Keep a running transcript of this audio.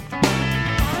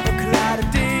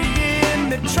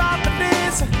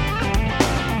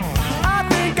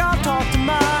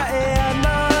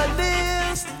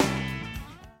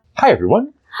Hi,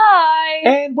 everyone. Hi.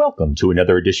 And welcome to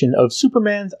another edition of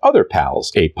Superman's Other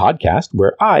Pals, a podcast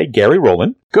where I, Gary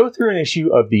Rowland, go through an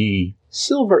issue of the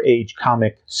Silver Age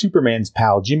comic Superman's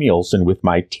pal Jimmy Olsen with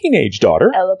my teenage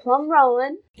daughter. Ella Plum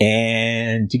Rowland.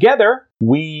 And together,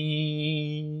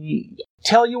 we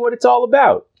tell you what it's all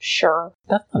about. Sure.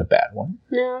 That's not a bad one.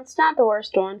 No, it's not the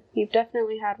worst one. You've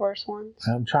definitely had worse ones.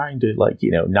 I'm trying to,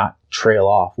 not trail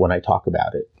off when I talk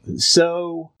about it.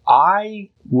 So, I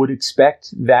would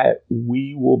expect that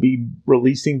we will be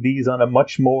releasing these on a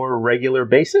much more regular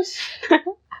basis.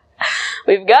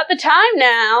 We've got the time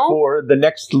now. For the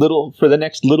next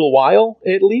little while,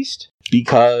 at least.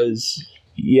 Because,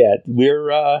 we're,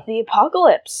 The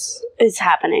apocalypse is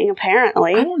happening,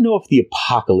 apparently. I don't know if the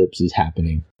apocalypse is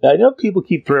happening. I know people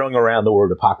keep throwing around the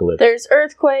word apocalypse. There's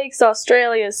earthquakes,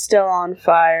 Australia's still on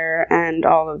fire, and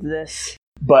all of this.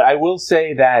 But I will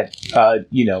say that,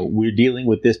 we're dealing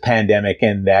with this pandemic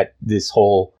and that this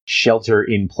whole shelter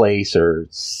in place or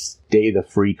stay the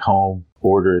freak home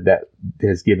order that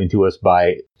is given to us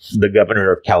by the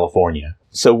governor of California.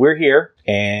 So we're here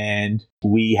and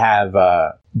we have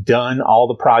done all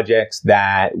the projects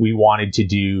that we wanted to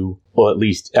do. Well, at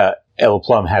least Ella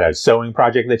Plum had a sewing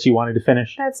project that she wanted to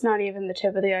finish. That's not even the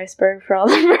tip of the iceberg for all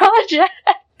the projects.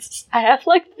 I have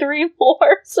 3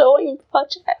 more sewing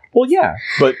projects. Well, yeah,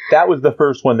 but that was the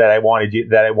first one that I wanted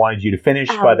you to finish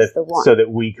so that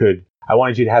we could. I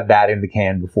wanted you to have that in the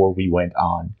can before we went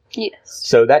on. Yes.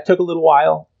 So that took a little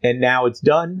while, and now it's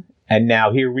done. And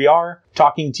now here we are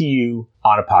talking to you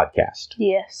on a podcast.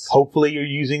 Yes. Hopefully you're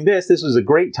using this. This was a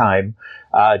great time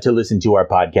to listen to our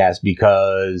podcast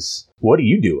because what are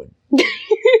you doing?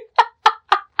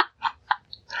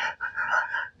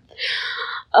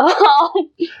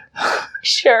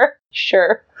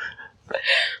 Sure.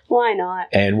 Why not?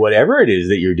 And whatever it is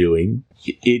that you're doing,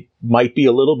 it might be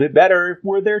a little bit better if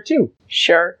we're there too.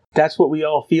 Sure. That's what we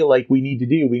all feel like we need to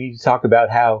do. We need to talk about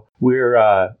how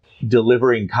we're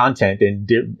delivering content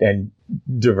and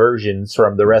diversions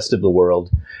from the rest of the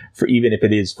world, for even if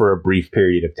it is for a brief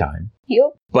period of time.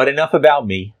 Yep. But enough about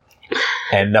me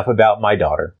and enough about my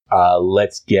daughter.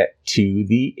 Let's get to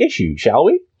the issue, shall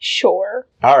we? Sure.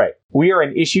 All right. We are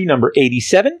in issue number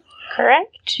 87.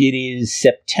 Correct. It is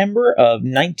September of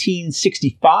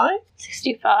 1965.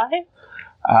 65.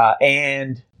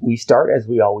 And we start, as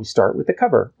we always start, with the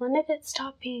cover. When did it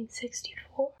stop being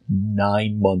 64?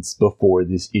 9 months before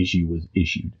this issue was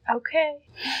issued. Okay.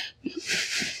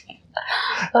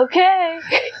 Okay.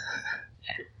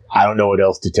 I don't know what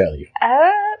else to tell you.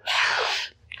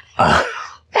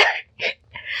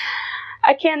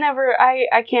 I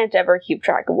can't ever keep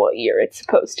track of what year it's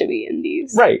supposed to be in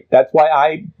these. Right. That's why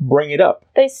I bring it up.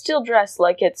 They still dress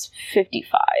like it's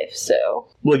 55, so.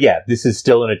 Well, yeah, this is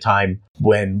still in a time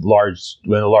when a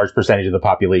large percentage of the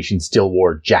population still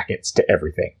wore jackets to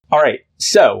everything. All right.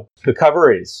 So the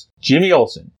cover is Jimmy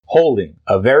Olsen holding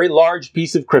a very large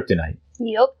piece of kryptonite.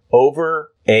 Yep.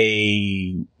 Over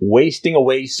a wasting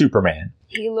away Superman.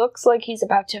 He looks like he's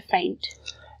about to faint.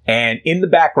 And in the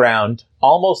background,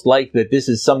 almost like that this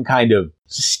is some kind of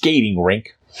skating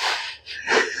rink.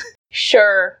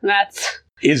 Sure,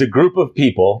 is a group of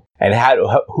people. And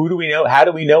who do we know? How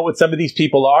do we know what some of these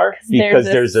people are? Because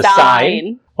there's a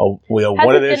sign. Oh, well,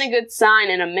 hasn't been a good sign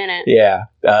in a minute. Yeah.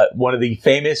 One of the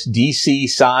famous DC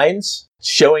signs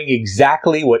showing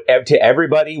exactly to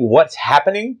everybody what's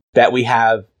happening that we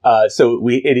have.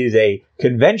 It is a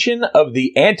convention of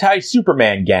the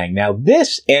anti-Superman gang. Now,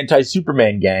 this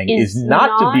anti-Superman gang is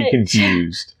not to be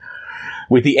confused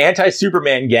with the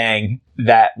anti-Superman gang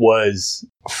that was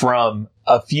from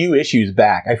a few issues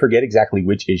back. I forget exactly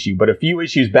which issue, but a few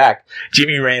issues back,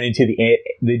 Jimmy ran into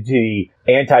the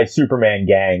anti-Superman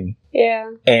gang.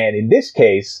 Yeah. And in this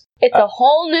case, it's a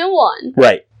whole new one.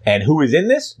 Right. And who is in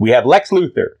this? We have Lex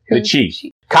Luthor, the chief.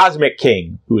 Cosmic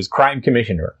King, who is crime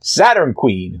commissioner. Saturn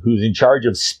Queen, who's in charge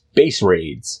of space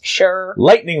raids. Sure.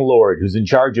 Lightning Lord, who's in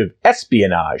charge of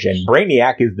espionage. And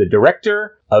Brainiac is the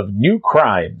director of new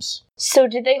crimes. So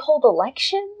did they hold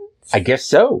elections? I guess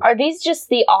so. Are these just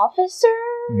the officers?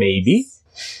 Maybe.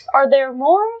 Are there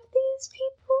more of these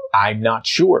people? I'm not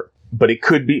sure. But it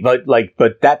could be, but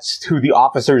that's who the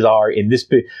officers are in this.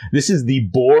 This is the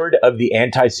board of the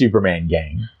anti-Superman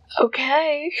gang.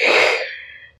 Okay.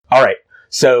 All right.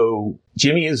 So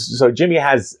Jimmy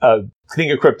has a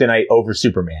thing of kryptonite over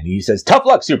Superman. He says, "Tough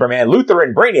luck, Superman. Luthor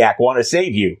and Brainiac want to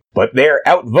save you, but they're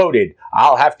outvoted.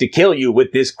 I'll have to kill you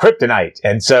with this kryptonite."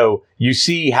 And so you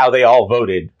see how they all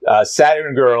voted.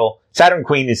 Saturn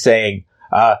Queen is saying,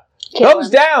 "Thumbs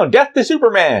down, death to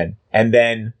Superman." And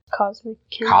then Cosmic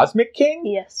King. Cosmic King?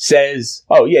 Yes. Says,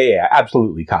 "Oh, yeah,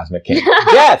 absolutely, Cosmic King.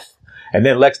 Death! And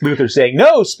then Lex Luthor saying,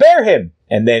 no, spare him.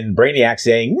 And then Brainiac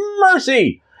saying,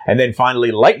 mercy. And then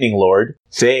finally Lightning Lord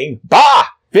saying, bah,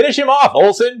 finish him off,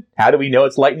 Olsen. How do we know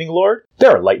it's Lightning Lord?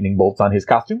 There are lightning bolts on his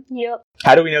costume. Yep.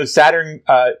 How do we know Saturn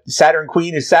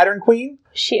Queen is Saturn Queen?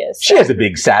 She is. She has a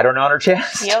big Saturn on her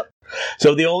chest. Yep.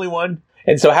 So the only one.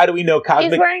 And so how do we know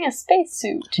Cosmic? He's wearing a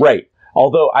spacesuit. Right.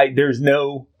 Although there's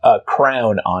no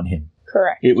crown on him.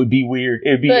 Correct. It would be weird.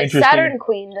 It would be But interesting. Saturn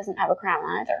Queen doesn't have a crown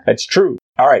either. That's true.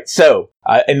 All right. So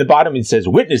in the bottom it says,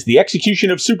 witness the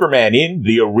execution of Superman in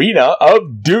the Arena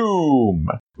of Doom.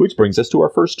 Which brings us to our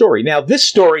first story. Now, this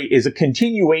story is a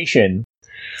continuation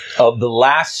of the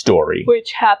last story.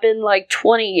 Which happened like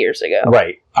 20 years ago.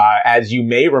 Right. As you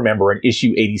may remember in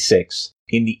issue 86,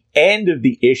 in the end of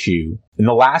the issue, in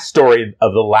the last story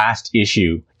of the last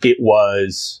issue, it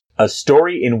was a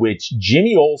story in which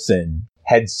Jimmy Olsen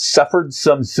had suffered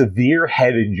some severe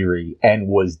head injury and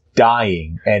was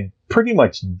dying and pretty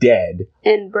much dead.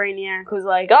 And Brainiac was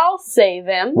like, I'll save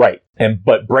him. Right.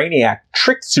 But Brainiac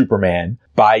tricked Superman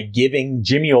by giving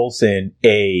Jimmy Olsen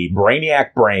a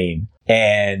Brainiac brain,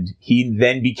 and he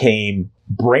then became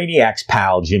Brainiac's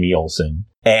pal, Jimmy Olsen,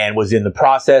 and was in the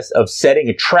process of setting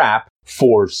a trap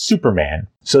for Superman.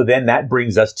 So then that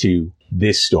brings us to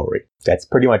this story. That's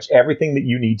pretty much everything that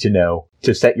you need to know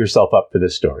to set yourself up for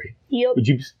this story. Yep. Would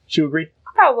you agree?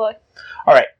 Probably.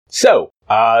 All right. So,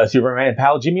 Superman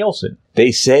pal Jimmy Olsen.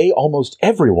 They say almost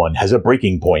everyone has a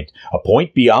breaking point, a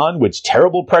point beyond which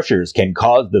terrible pressures can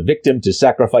cause the victim to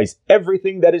sacrifice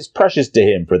everything that is precious to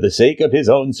him for the sake of his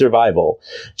own survival.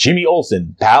 Jimmy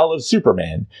Olsen, pal of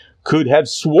Superman, could have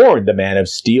sworn the Man of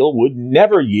Steel would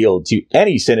never yield to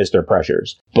any sinister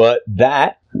pressures. But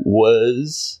that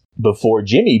was before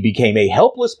Jimmy became a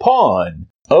helpless pawn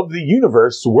of the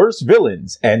universe's worst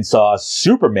villains and saw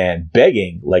Superman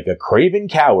begging like a craven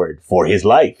coward for his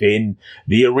life in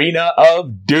the Arena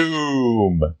of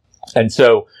Doom. And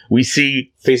so we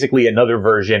see basically another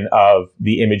version of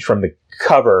the image from the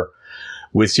cover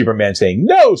with Superman saying,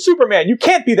 no, Superman, you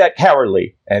can't be that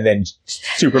cowardly. And then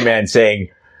Superman saying,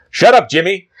 shut up,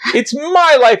 Jimmy. It's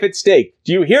my life at stake.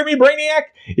 Do you hear me, Brainiac?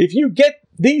 If you get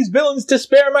these villains to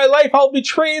spare my life, I'll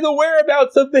betray the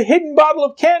whereabouts of the hidden bottle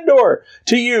of Kandor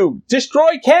to you.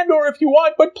 Destroy Kandor if you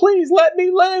want, but please let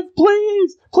me live.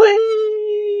 Please,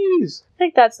 please. I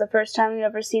think that's the first time we've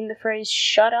ever seen the phrase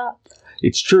shut up.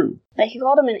 It's true. Like, he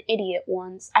called him an idiot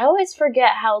once. I always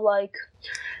forget how, like,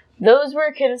 those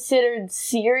were considered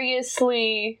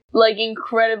seriously, like,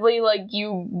 incredibly, like,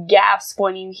 you gasp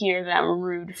when you hear them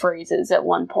rude phrases at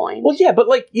one point. Well, yeah, but,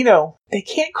 like, you know, they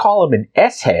can't call him an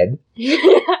S-head.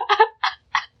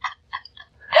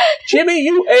 Jimmy,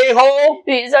 you a-hole!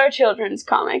 These are children's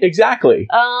comics. Exactly.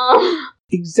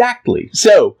 Exactly.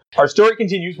 So, our story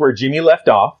continues where Jimmy left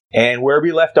off, and where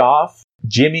we left off,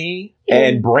 Jimmy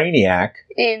and Brainiac.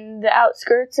 In the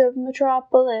outskirts of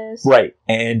Metropolis. Right.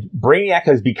 And Brainiac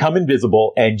has become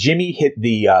invisible, and Jimmy hit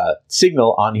the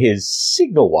signal on his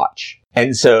signal watch.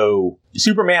 And so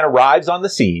Superman arrives on the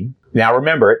scene. Now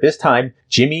remember, at this time,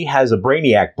 Jimmy has a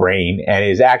Brainiac brain and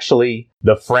is actually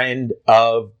the friend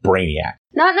of Brainiac.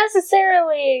 Not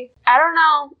necessarily, I don't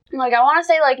know, like, I want to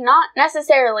say, like, not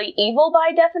necessarily evil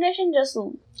by definition, just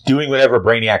doing whatever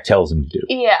Brainiac tells him to do.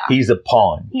 Yeah. He's a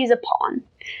pawn. He's a pawn.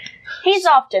 He's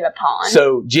often a pawn.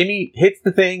 So Jimmy hits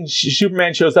the thing.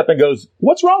 Superman shows up and goes,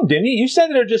 "What's wrong, Jimmy? You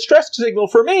sent a distress signal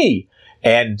for me."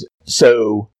 And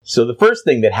so the first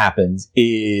thing that happens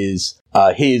is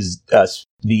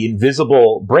the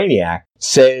invisible Brainiac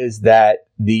says that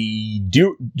the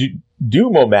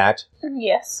Doomomat.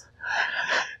 Yes.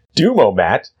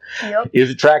 Doomomat Yep. is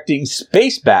attracting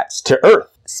space bats to Earth.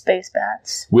 Space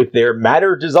bats. With their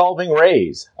matter-dissolving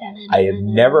rays. I have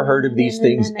never heard of these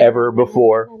things ever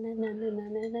before.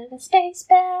 Space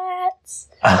bats.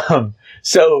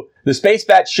 So the space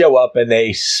bats show up and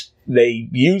they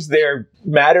use their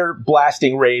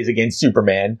matter-blasting rays against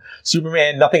Superman.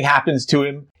 Superman, nothing happens to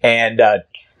him, and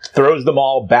throws them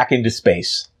all back into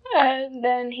space. And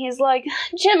then he's like,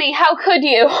 Jimmy, how could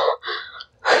you?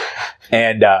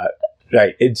 And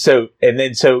right, and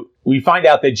so we find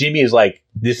out that Jimmy is like,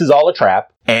 this is all a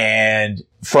trap. And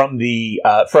from the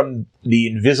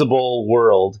invisible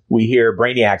world, we hear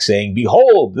Brainiac saying,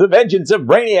 "Behold, the vengeance of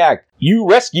Brainiac! You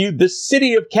rescued the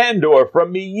city of Kandor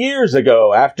from me years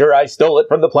ago after I stole it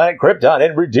from the planet Krypton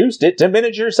and reduced it to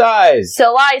miniature size."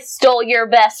 So I stole your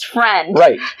best friend.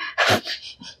 Right.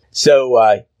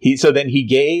 So then he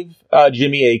gave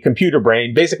Jimmy a computer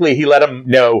brain. Basically, he let him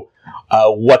know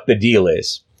what the deal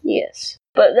is. Yes.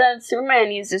 But then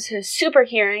Superman uses his super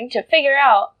hearing to figure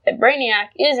out that Brainiac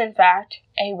is, in fact,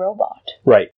 a robot.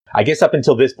 Right. I guess up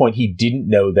until this point, he didn't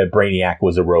know that Brainiac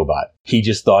was a robot. He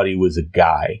just thought he was a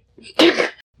guy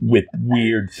with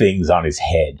weird things on his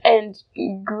head. And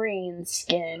green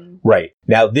skin. Right.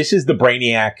 Now, this is the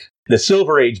Brainiac. The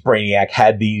Silver Age Brainiac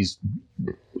had these...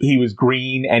 He was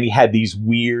green, and he had these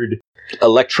weird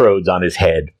electrodes on his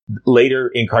head.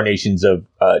 Later incarnations of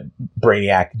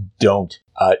Brainiac don't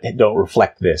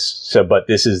reflect this. So, but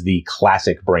this is the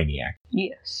classic Brainiac.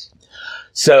 Yes.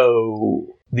 So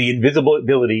the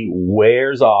invisibility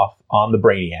wears off on the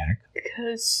Brainiac.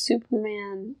 Because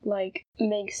Superman,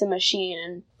 makes a machine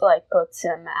and, puts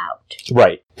him out.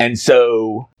 Right. And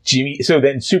so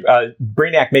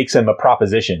Brainiac makes him a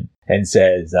proposition and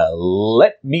says,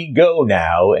 let me go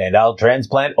now, and I'll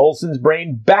transplant Olsen's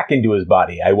brain back into his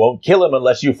body. I won't kill him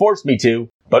unless you force me to,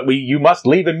 but you must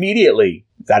leave immediately.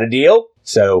 Is that a deal?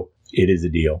 So it is a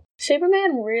deal.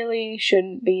 Superman really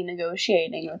shouldn't be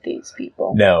negotiating with these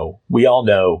people. No. We all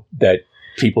know that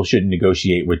people shouldn't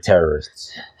negotiate with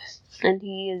terrorists. And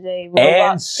he is a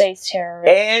robot-based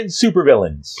terrorist. And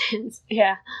supervillains.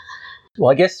 Yeah.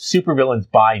 Well, I guess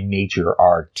supervillains by nature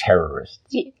are terrorists.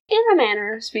 In a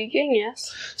manner of speaking,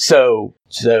 yes. So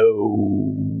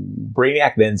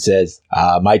Brainiac then says,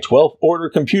 my 12th order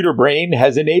computer brain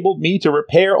has enabled me to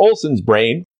repair Olsen's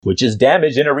brain, which is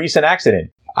damaged in a recent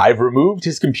accident. I've removed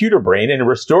his computer brain and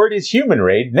restored his human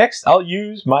ray. Next, I'll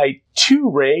use my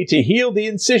 2-ray to heal the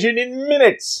incision in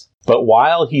minutes. But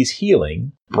while he's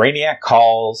healing, Brainiac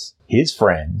calls his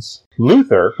friends.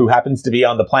 Luthor, who happens to be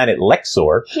on the planet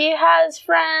Lexor. He has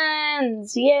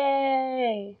friends!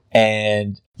 Yay!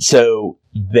 And so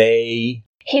he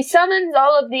summons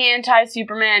all of the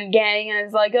anti-Superman gang and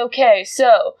is like, okay,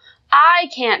 so I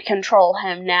can't control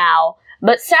him now.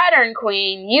 But Saturn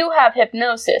Queen, you have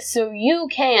hypnosis, so you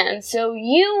can. So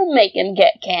you make him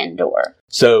get Kandor.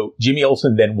 So Jimmy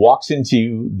Olsen then walks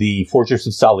into the Fortress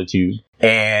of Solitude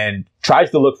and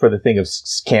tries to look for the thing of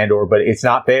Kandor, but it's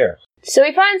not there. So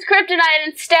he finds Kryptonite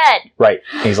instead. Right.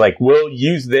 And he's like, we'll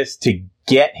use this to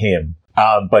get him.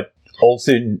 But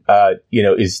Olsen,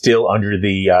 is still under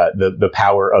the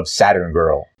power of Saturn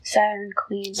Girl. Saturn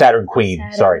Queen. Saturn Queen.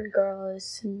 Sorry. Girl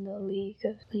is in the League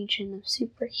of Legion of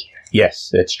Superheroes. Yes,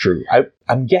 that's true.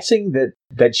 I'm guessing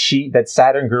that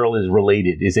Saturn Girl is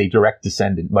related, is a direct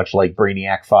descendant, much like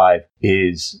Brainiac 5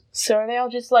 is. So are they all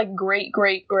just great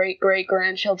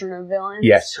grandchildren of villains?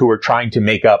 Yes, who are trying to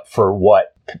make up for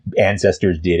what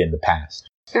ancestors did in the past.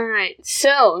 Alright,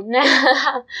 so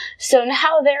now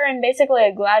they're in basically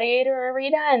a gladiator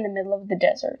arena in the middle of the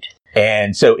desert.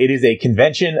 And so it is a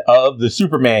convention of the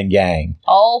Superman gang.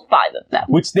 All 5 of them.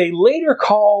 Which they later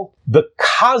call the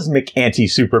Cosmic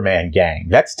Anti-Superman Gang.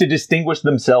 That's to distinguish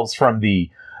themselves from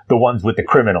the ones with the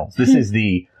criminals. This is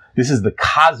the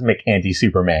Cosmic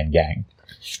Anti-Superman Gang.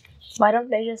 Why don't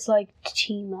they just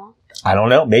team up? I don't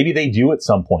know. Maybe they do at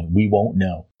some point. We won't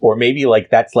know. Or maybe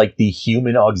that's the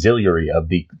human auxiliary of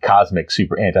the Cosmic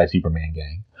Anti-Superman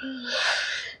Gang.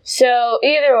 So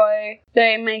either way,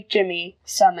 they make Jimmy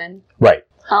summon. Right.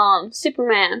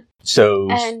 Superman. So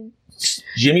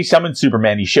Jimmy summons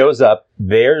Superman. He shows up.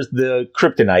 There's the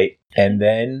kryptonite, and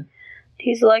then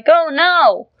he's like, "Oh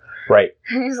no!" Right.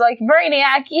 He's like,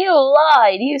 "Brainiac, you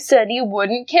lied. You said you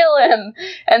wouldn't kill him."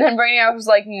 And then Brainiac was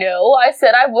like, "No, I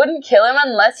said I wouldn't kill him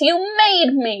unless you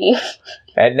made me."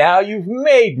 And now you've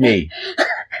made me.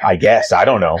 I guess. I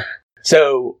don't know.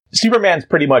 So Superman's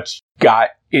pretty much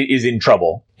is in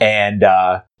trouble, and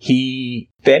he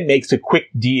then makes a quick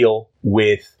deal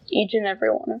with each and every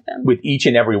one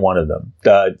of them.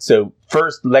 So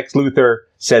first, Lex Luthor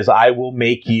says, "I will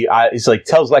make you."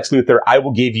 Tells Lex Luthor, "I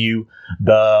will give you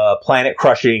the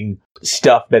planet-crushing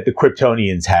stuff that the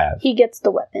Kryptonians have." He gets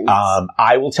the weapons.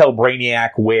 I will tell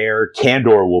Brainiac where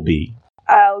Kandor will be.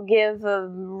 I'll give a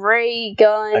ray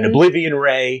gun, an Oblivion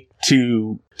Ray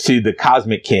to the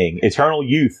Cosmic King, Eternal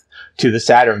Youth to the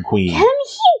Saturn Queen. Can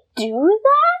he do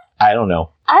that? I don't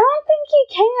know. I don't think he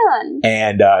can.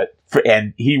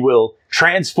 And he will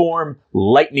transform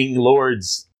Lightning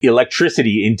Lord's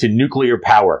electricity into nuclear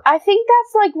power. I think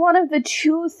that's one of the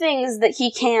 2 things that he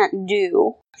can't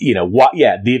do.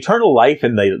 The eternal life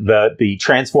and the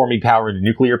transforming power into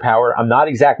nuclear power. I'm not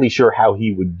exactly sure how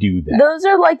he would do that. Those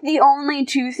are the only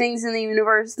 2 things in the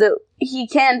universe that he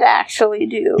can't actually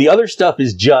do. The other stuff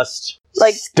is just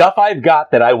stuff I've got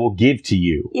that I will give to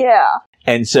you. Yeah.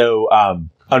 And so,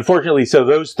 unfortunately,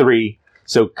 those 3,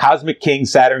 Cosmic King,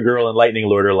 Saturn Girl, and Lightning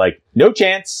Lord are no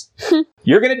chance.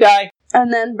 You're gonna die.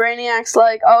 And then Brainiac's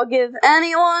I'll give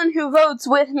anyone who votes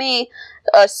with me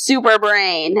a super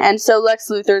brain. And so Lex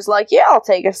Luthor's yeah, I'll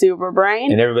take a super brain.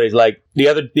 And everybody's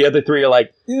the other 3 are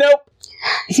nope.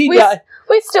 He died.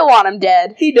 We still want him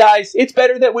dead. He dies. It's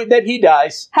better that he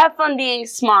dies. Have fun being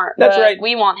smart. That's but right.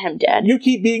 We want him dead. You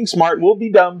keep being smart, we'll be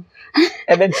dumb.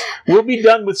 And then we'll be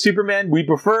done with Superman. We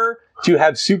prefer to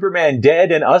have Superman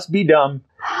dead and us be dumb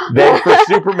than for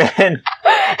Superman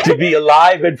to be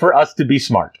alive and for us to be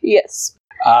smart. Yes.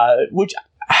 Which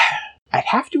I'd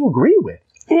have to agree with.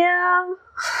 Yeah.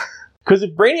 Because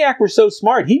if Brainiac were so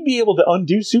smart, he'd be able to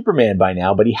undo Superman by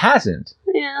now, but he hasn't.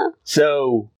 Yeah.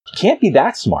 So, can't be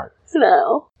that smart.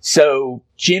 No. So,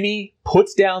 Jimmy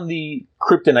puts down the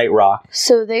kryptonite rock.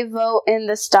 So they vote in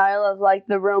the style of like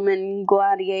the Roman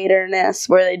gladiatorness,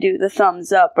 where they do the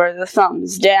thumbs up or the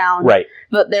thumbs down. Right.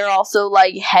 But they're also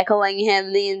like heckling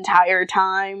him the entire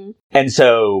time. And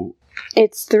so...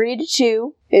 It's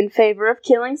 3-2 in favor of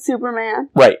killing Superman.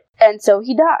 Right. And so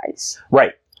he dies.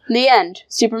 Right. The end.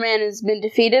 Superman has been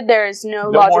defeated. There is no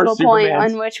No more logical point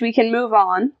Supermans. on which we can move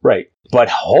on. Right. But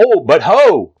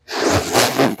ho!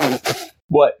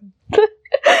 What?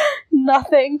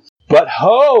 Nothing. But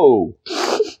ho!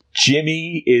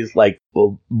 Jimmy is like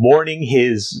mourning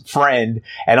his friend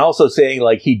and also saying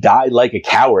like he died like a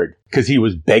coward because he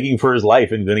was begging for his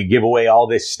life and going to give away all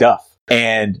this stuff.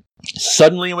 And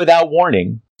suddenly, without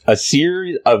warning, a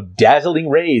series of dazzling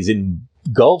rays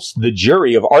engulfs the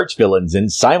jury of archvillains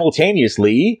and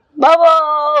simultaneously...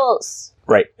 Bubbles!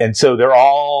 Right. And so they're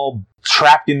all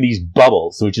trapped in these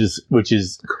bubbles, which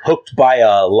is hooked by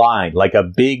a line, like a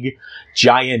big,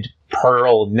 giant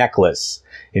pearl necklace.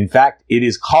 In fact,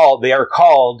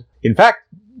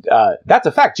 that's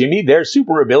a fact, Jimmy. Their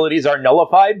super abilities are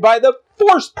nullified by the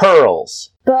Force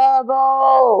Pearls.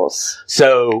 Bubbles!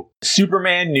 So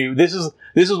Superman knew this is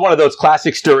one of those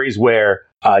classic stories where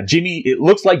it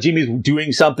looks like Jimmy's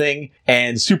doing something,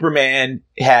 and Superman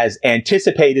has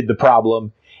anticipated the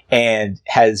problem and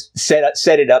has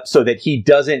set it up so that he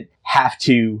doesn't have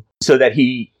to, so that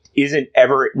he isn't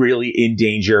ever really in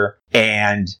danger,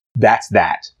 and that's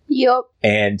that. Yup.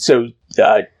 And so,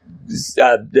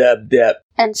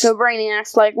 And so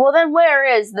Brainiac's like, well then where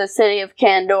is the city of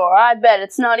Kandor? I bet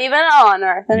it's not even on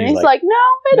Earth. And he's like, no,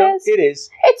 it is. It is.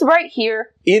 It's right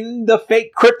here. In the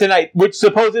fake kryptonite, which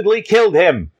supposedly killed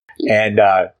him. And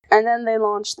then they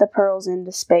launched the pearls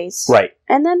into space. Right.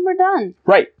 And then we're done.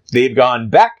 Right. They've gone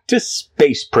back to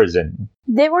space prison.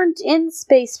 They weren't in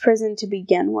space prison to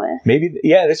begin with. Maybe,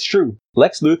 yeah, that's true.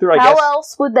 Lex Luthor, I guess. How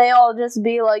else would they all just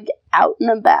be, like, out and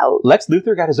about? Lex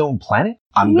Luthor got his own planet?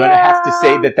 I'm gonna have to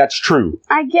say that that's true.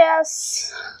 I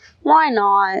guess. Why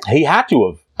not? He had to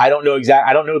have. I don't know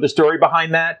the story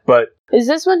behind that, but... Is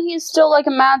this when he's still, like,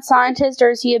 a mad scientist,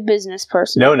 or is he a business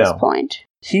person at this point?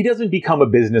 He doesn't become a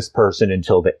business person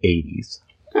until the 80s.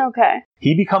 Okay.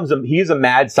 He is a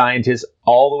mad scientist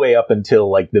all the way up until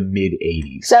like the mid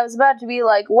 80s. So I was about to be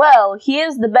like, well, he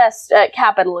is the best at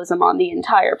capitalism on the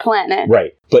entire planet.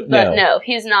 Right. But no,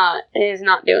 he's not. He's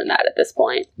not doing that at this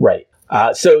point. Right.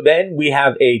 So then we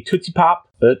have a Tootsie Pop,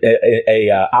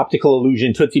 a optical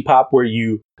illusion Tootsie Pop, where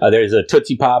there's a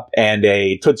Tootsie Pop and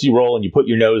a Tootsie Roll, and you put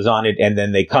your nose on it, and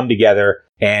then they come together,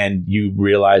 and you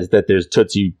realize that there's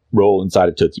Tootsie Roll inside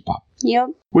of Tootsie Pop. Yep.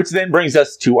 Which then brings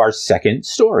us to our second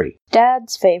story.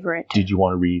 Dad's favorite. Did you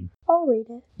want to read? I'll read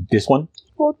it. This one?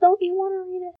 Well, don't you want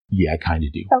to read it? Yeah, I kind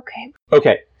of do. Okay.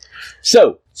 Okay.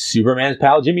 So, Superman's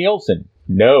pal Jimmy Olsen.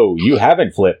 No, you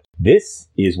haven't flipped. This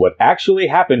is what actually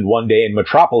happened one day in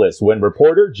Metropolis when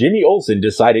reporter Jimmy Olsen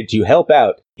decided to help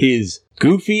out his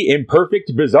goofy,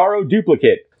 imperfect, bizarro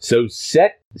duplicate.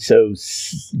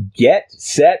 Get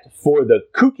set for the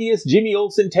kookiest Jimmy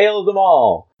Olsen tale of them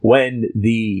all, when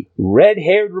the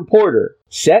red-haired reporter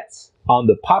sets on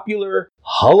the popular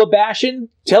Hullabashin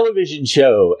television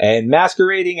show and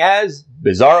masquerading as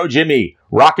Bizarro Jimmy,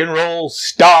 rock and roll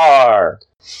star.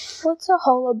 What's a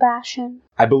Hullabashin?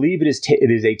 I believe it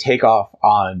is a takeoff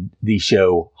on the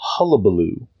show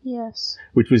Hullabaloo. Yes.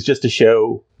 Which was just a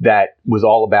show that was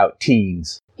all about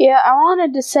teens. Yeah, I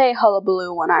wanted to say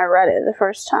Hullabaloo when I read it the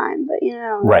first time, but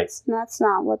right. That's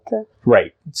not what the...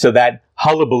 Right. So that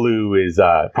Hullabaloo is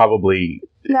probably...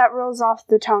 That rolls off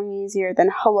the tongue easier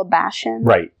than Hullabashin.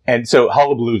 Right. And so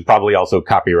Hullabaloo is probably also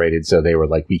copyrighted, so they were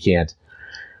like, we can't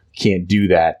do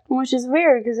that. Which is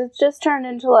weird, because it's just turned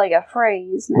into like a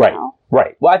phrase now.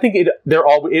 Right. Well, I think it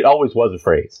always was a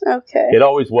phrase. Okay. It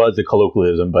always was a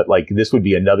colloquialism, but like this would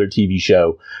be another TV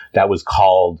show that was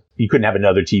called... You couldn't have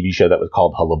another TV show that was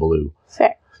called Hullabaloo.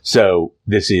 Fair. So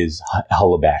this is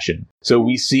Hullabashin. So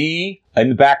we see in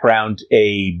the background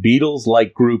a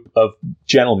Beatles-like group of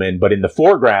gentlemen, but in the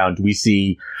foreground we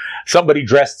see somebody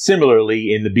dressed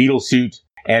similarly in the Beatles suit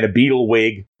and a beetle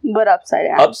wig. But upside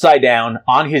down. Upside down,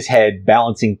 on his head,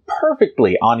 balancing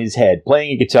perfectly on his head,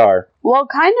 playing a guitar. Well,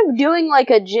 kind of doing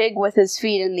like a jig with his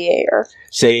feet in the air.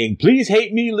 Saying, please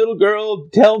hate me, little girl,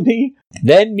 tell me.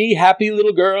 Then me happy,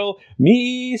 little girl.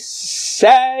 Me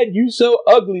sad, you so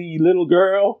ugly, little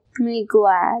girl. Me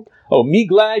glad. Oh, me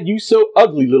glad, you so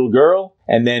ugly, little girl.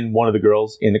 And then one of the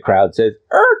girls in the crowd says,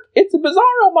 it's a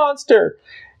Bizarro monster.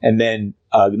 And then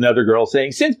another girl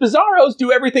saying, since Bizarros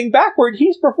do everything backward,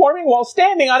 he's performing while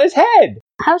standing on his head.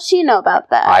 How'd she know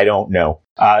about that? I don't know.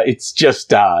 It's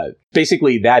just,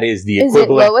 basically that is the equivalent. Is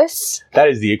it Lois? That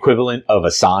is the equivalent of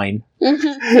a sign.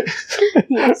 Mm-hmm.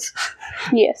 Yes.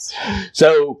 Yes.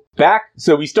 So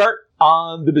we start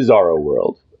on the Bizarro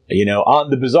world. On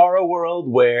the Bizarro world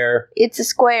where... It's a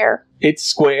square. It's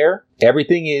square.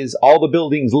 Everything is, all the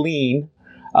buildings lean.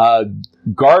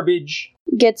 Garbage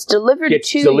gets delivered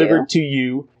to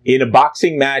you in a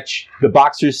boxing match. The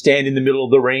boxers stand in the middle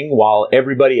of the ring while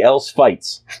everybody else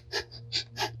fights.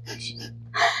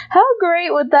 How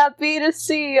great would that be to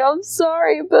see? I'm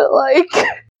sorry, but like...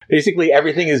 Basically,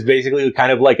 everything is basically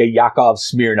kind of like a Yakov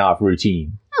Smirnoff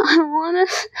routine. I wanna...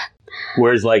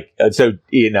 Whereas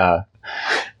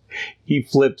he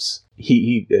flips...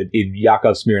 in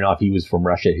Yakov Smirnoff, he was from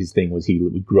Russia. His thing was he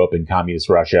grew up in communist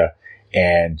Russia,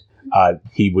 and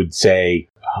he would say,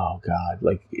 oh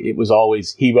God, he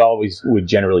always would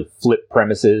generally flip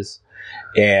premises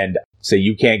and say,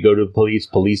 you can't go to the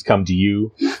police come to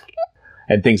you,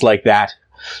 and things like that.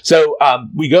 So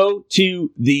we go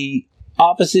to the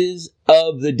offices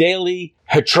of the Daily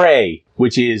Hatre,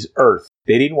 which is Earth.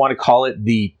 They didn't want to call it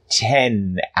the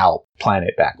 10 Alp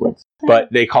planet backwards,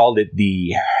 but they called it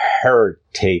the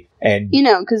Herte. And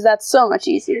because that's so much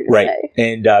easier to say.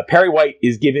 And Perry White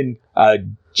is giving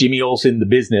Jimmy Olsen the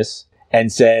business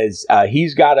and says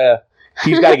he's got to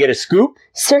get a scoop.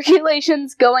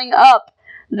 Circulation's going up.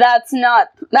 That's not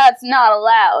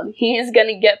allowed. He's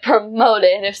gonna get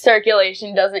promoted if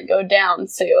circulation doesn't go down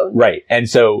soon. Right. And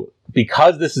so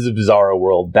because this is a Bizarro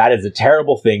world, that is a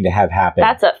terrible thing to have happen.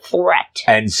 That's a threat.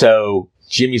 And so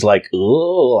Jimmy's like,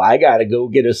 oh, I gotta go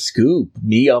get a scoop.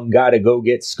 Gotta go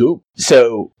get scoop.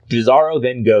 So Bizarro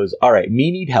then goes, all right,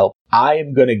 me need help. I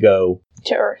am gonna go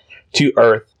to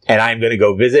Earth, and I'm gonna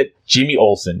go visit Jimmy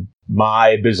Olsen,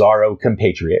 my Bizarro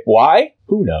compatriot. Why?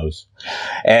 Who knows?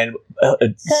 And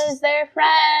because they're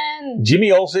friends.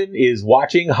 Jimmy Olsen is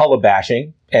watching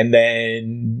Hullabashing, and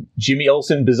then Jimmy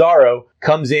Olsen Bizarro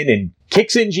comes in and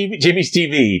kicks in Jimmy's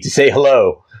TV to say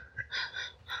hello.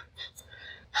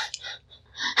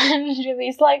 And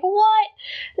Jimmy's like, what?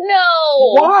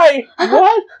 No. Why?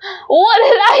 What? What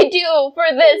did I do for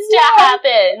this to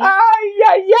happen?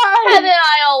 Haven't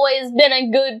I always been a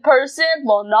good person?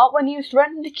 Well, not when you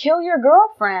threatened to kill your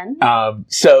girlfriend.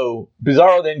 So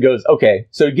Bizarro then goes, okay.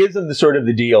 So he gives him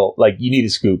the deal, like, you need a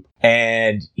scoop.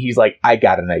 And he's like, I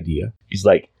got an idea. He's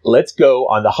like, let's go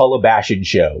on the Hullabashin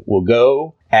show. We'll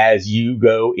go as you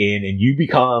go in and you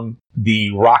become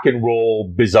the rock and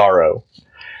roll Bizarro.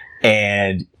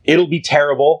 And it'll be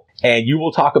terrible, and you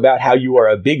will talk about how you are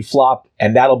a big flop,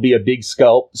 and that'll be a big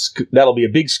that'll be a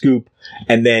big scoop,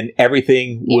 and then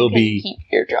everything will be keep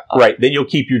your job. Right, then you'll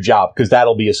keep your job because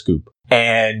that'll be a scoop.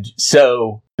 And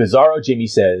so Bizarro Jimmy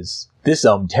says, "This is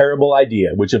a terrible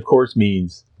idea," which of course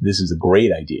means this is a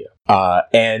great idea.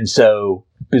 And so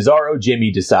Bizarro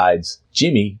Jimmy decides,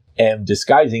 Jimmy am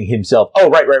disguising himself. Oh,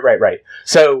 right.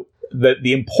 So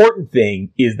the important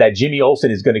thing is that Jimmy Olsen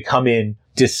is going to come in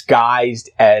disguised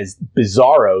as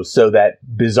Bizarro so that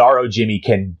Bizarro Jimmy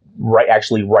can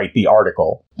actually write the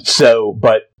article. So,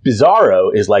 but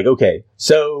Bizarro is like, okay,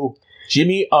 so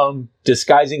Jimmy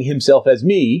disguising himself as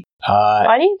me.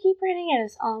 Why do you keep reading it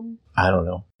as I don't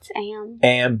know. It's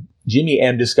Jimmy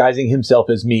am disguising himself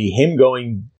as me. Him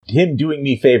doing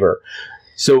me favor.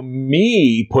 So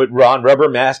me put on rubber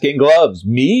mask and gloves.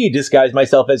 Me disguise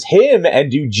myself as him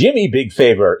and do Jimmy big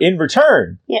favor in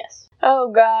return. Yes.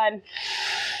 Oh, God.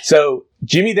 So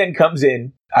Jimmy then comes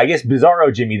in. I guess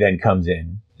Bizarro Jimmy then comes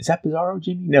in. Is that Bizarro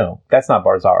Jimmy? No, that's not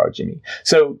Bizarro Jimmy.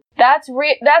 So that's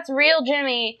real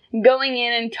Jimmy going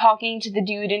in and talking to the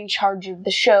dude in charge of the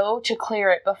show to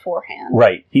clear it beforehand.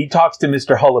 Right. He talks to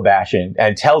Mr. Hullabashin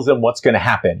and tells him what's going to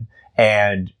happen.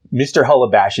 And Mr.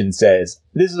 Hullabashin says,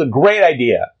 this is a great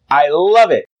idea. I love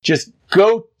it. Just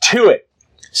go to it.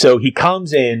 So he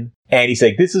comes in. And he's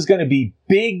like, this is going to be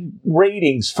big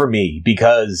ratings for me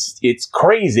because it's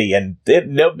crazy and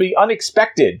they'll be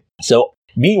unexpected. So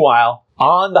meanwhile,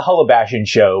 on the Hullabashin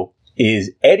show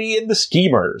is Eddie and the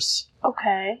Schemers.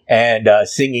 Okay. And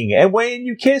singing, and when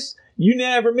you kiss, you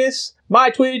never miss. My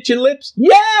twitching lips,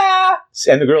 yeah!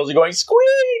 And the girls are going,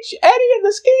 Screech! Eddie and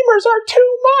the Schemers are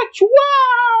too much!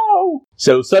 Wow!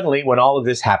 So suddenly, when all of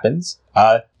this happens,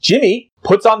 Jimmy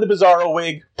puts on the Bizarro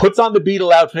wig, puts on the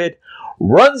Beetle outfit,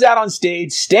 runs out on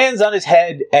stage, stands on his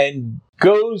head, and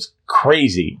goes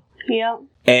crazy. Yeah.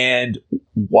 And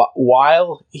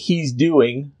while he's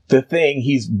doing the thing,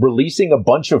 he's releasing a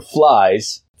bunch of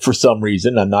flies for some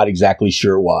reason. I'm not exactly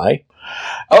sure why.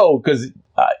 Oh, because,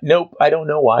 nope, I don't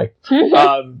know why. Right.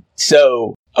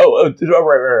 No.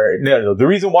 The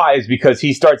reason why is because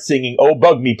he starts singing, oh,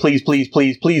 bug me, please, please,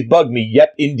 please, please, bug me.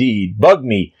 Yep, indeed. Bug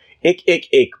me. Ick, ick,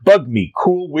 ick. Bug me.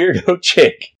 Cool weirdo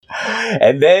chick.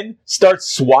 And then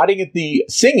starts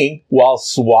singing while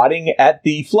swatting at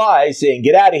the flies, saying,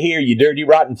 get out of here, you dirty,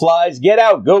 rotten flies. Get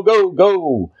out. Go, go,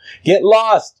 go. Get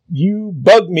lost. You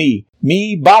bug me.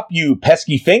 Me bop you,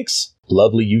 pesky finks.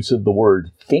 Lovely use of the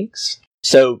word finks.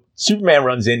 So Superman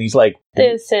runs in. He's like,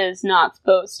 this is not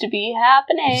supposed to be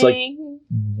happening. He's like,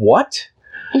 what?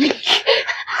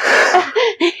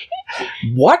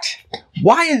 What?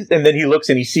 Why is... And then he looks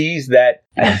and he sees that...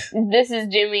 this is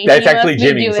Jimmy. That's actually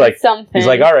Jimmy. He's like, something. He's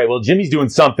like, all right, well, Jimmy's doing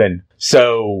something,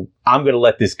 so I'm going to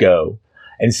let this go.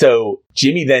 And so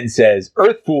Jimmy then says,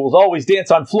 Earth fools always dance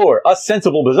on floor. Us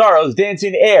sensible bizarros dance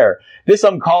in air. This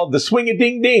I'm called the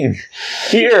swing-a-ding-ding.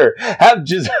 Here, have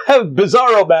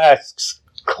bizarro masks,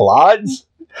 clods.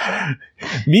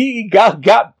 Me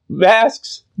got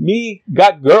masks. Me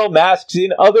got girl masks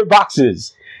in other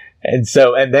boxes. And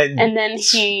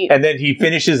then he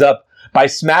finishes up by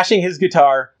smashing his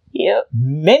guitar. Yep.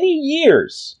 Many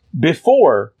years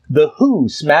before the Who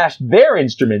smashed their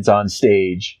instruments on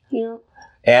stage. Yep.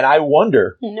 And I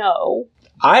wonder. No.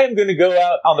 I am going to go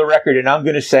out on the record and I'm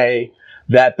going to say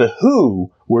that the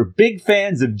Who were big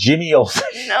fans of Jimmy Olsen.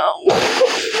 No.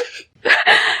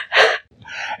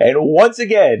 And once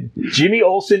again, Jimmy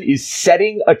Olsen is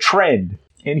setting a trend.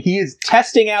 And he is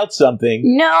testing out something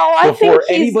before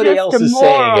anybody else is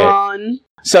saying it.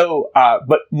 So,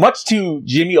 but much to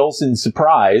Jimmy Olsen's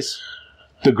surprise,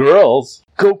 the girls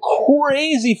go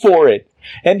crazy for it.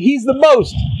 And he's the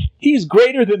most. He's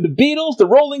greater than the Beatles, the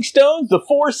Rolling Stones, the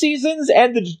Four Seasons,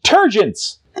 and the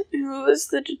Detergents. Who is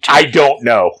the Detergents? I don't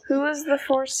know. Who is the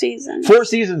Four Seasons? Four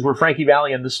Seasons were Frankie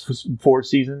Valli and the Four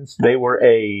Seasons. They were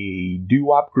a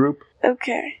doo-wop group.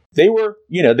 Okay. They were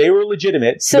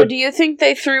legitimate. So do you think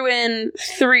they threw in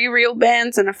 3 real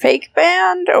bands and a fake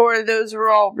band, or those were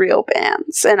all real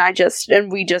bands and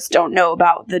we just don't know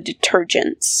about the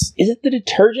Detergents? Is it the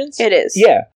Detergents? It is.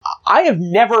 Yeah. I have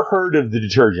never heard of the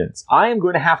Detergents. I am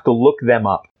going to have to look them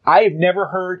up. I have never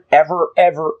heard ever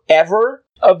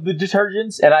of the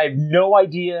Detergents, and I have no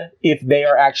idea if they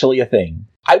are actually a thing.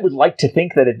 I would like to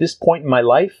think that at this point in my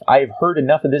life, I have heard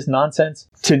enough of this nonsense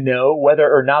to know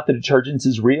whether or not the Detergents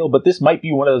is real, but this might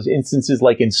be one of those instances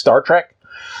like in Star Trek.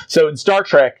 So in Star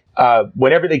Trek,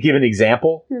 whenever they give an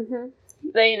example... Mm-hmm.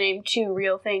 They name 2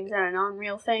 real things and a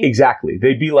non-real thing. Exactly.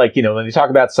 They'd be like, when they talk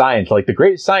about science, like the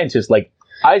greatest scientists like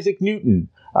Isaac Newton,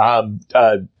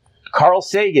 Carl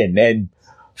Sagan, and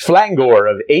Flangor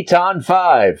of Aton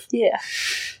 5. Yeah.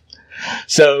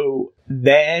 So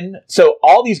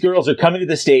all these girls are coming to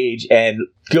the stage and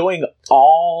going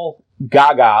all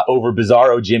gaga over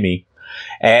Bizarro Jimmy.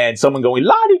 And someone going,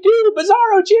 la-di-doo,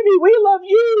 Bizarro Jimmy, we love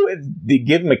you. And they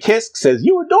give him a kiss, says,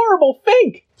 you adorable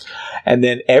Fink. And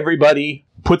then everybody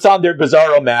puts on their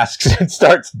Bizarro masks and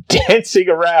starts dancing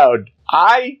around.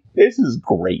 This is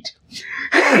great.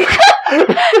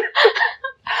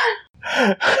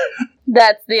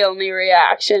 That's the only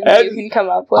reaction you can come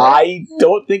up with. I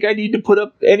don't think I need to put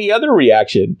up any other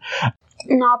reaction.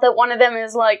 Not that one of them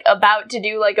is, about to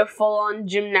do, a full-on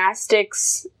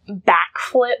gymnastics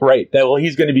backflip. Right. Well,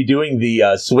 he's going to be doing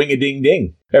the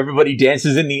swing-a-ding-ding. Everybody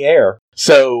dances in the air.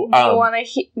 So,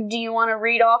 do you want to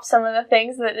read off some of the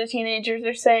things that the teenagers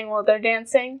are saying while they're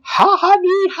dancing?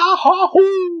 Ha-ha-dee,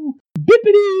 ha-ha-hoo!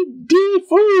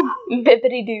 Bippity-dee-foo!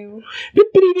 Bippity-doo.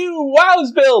 Bippity-doo!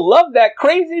 Wowsville! Love that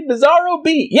crazy Bizarro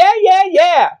beat! Yeah, yeah,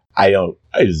 yeah!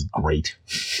 It is great.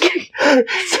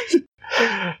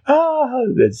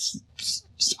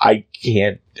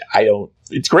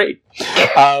 It's great.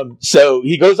 So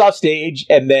he goes off stage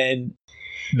and then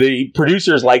the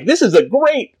producer's like,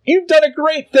 you've done a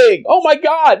great thing. Oh my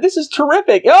God, this is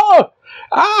terrific. It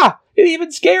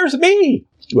even scares me.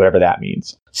 Whatever that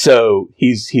means. So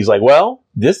he's like, well,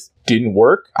 this didn't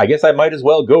work. I guess I might as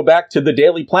well go back to the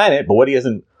Daily Planet. But what he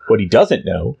doesn't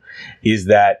know is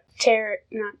that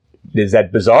is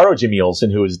that Bizarro Jimmy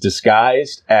Olsen, who is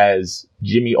disguised as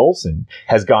Jimmy Olsen,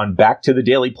 has gone back to the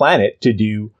Daily Planet to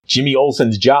do Jimmy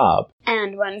Olsen's job.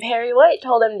 And when Perry White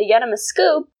told him to get him a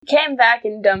scoop, he came back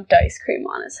and dumped ice cream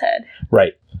on his head.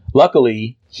 Right.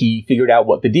 Luckily, he figured out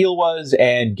what the deal was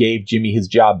and gave Jimmy his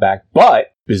job back.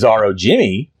 But Bizarro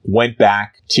Jimmy went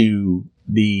back to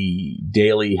the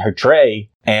Daily Hertray,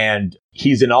 and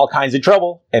he's in all kinds of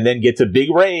trouble, and then gets a big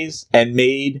raise and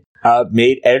made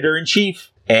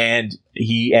editor-in-chief, and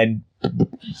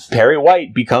Perry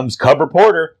White becomes cub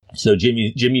reporter. So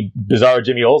Bizarro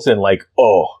Jimmy Olsen, like,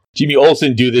 oh, Jimmy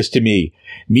Olsen do this to me.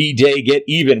 Me day get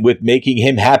even with making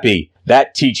him happy.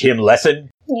 That teach him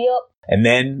lesson. Yep. And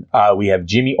then we have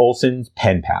Jimmy Olsen's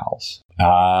pen pals.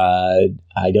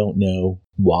 I don't know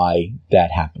why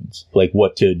that happens. Like,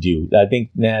 what to do. I think,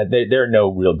 there are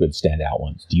no real good standout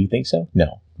ones. Do you think so?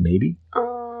 No. Maybe?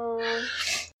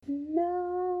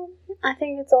 No. I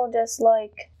think it's all just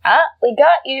like, we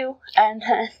got you. And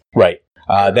then... Right.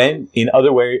 Then, in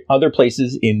other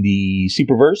places in the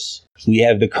Superverse, we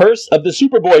have the Curse of the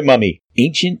Superboy Mummy.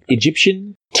 Ancient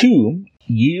Egyptian tomb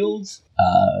yields...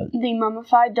 the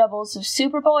mummified doubles of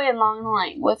Superboy and Long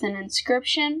Light with an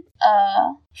inscription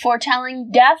foretelling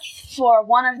death for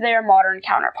one of their modern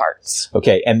counterparts.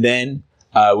 Okay, and then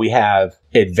we have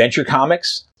Adventure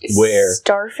Comics, where...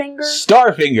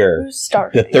 Starfinger? Who's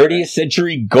Starfinger? The 30th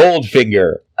century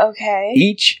Goldfinger. Okay.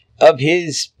 Each of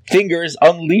his fingers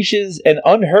unleashes an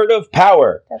unheard of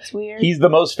power. That's weird. He's the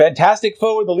most fantastic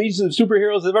foe the legions of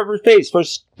superheroes have ever faced for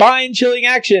spine-chilling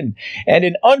action and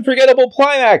an unforgettable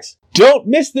climax. Don't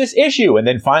miss this issue. And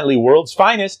then finally, World's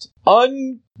Finest,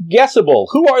 Unguessable.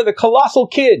 Who are the Colossal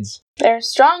Kids? They're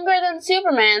stronger than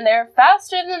Superman. They're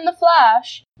faster than the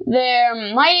Flash. They're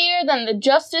mightier than the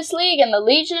Justice League and the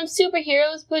Legion of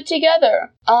Superheroes put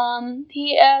together.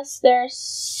 P.S. There's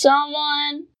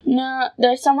someone,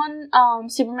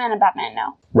 Superman and Batman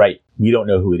now. Right. We don't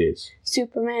know who it is.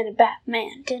 Superman and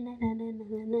Batman.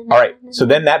 All right. So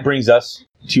then that brings us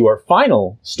to our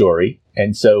final story.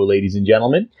 And so, ladies and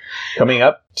gentlemen, coming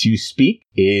up to speak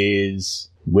is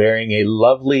wearing a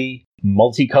lovely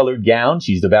multicolored gown.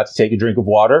 She's about to take a drink of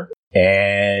water,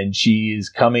 and she's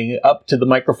coming up to the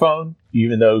microphone,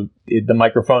 even though the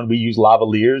microphone, we use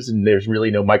lavaliers, and there's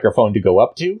really no microphone to go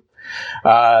up to.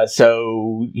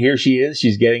 So here she is.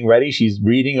 She's getting ready. She's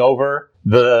reading over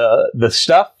the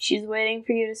stuff. She's waiting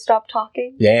for you to stop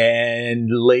talking. And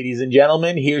ladies and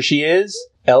gentlemen, here she is,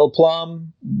 L.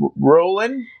 Plum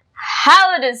Roland.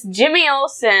 How does Jimmy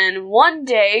Olsen one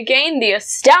day gain the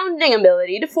astounding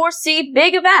ability to foresee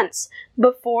big events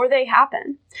before they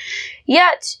happen?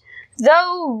 Yet,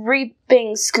 though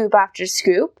reaping scoop after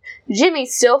scoop, Jimmy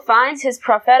still finds his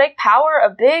prophetic power a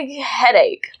big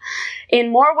headache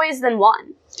in more ways than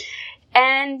one.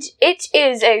 And it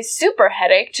is a super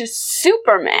headache to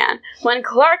Superman when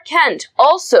Clark Kent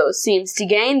also seems to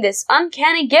gain this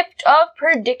uncanny gift of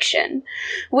prediction.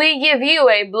 We give you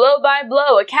a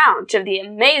blow-by-blow account of the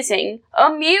amazing,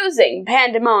 amusing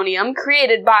pandemonium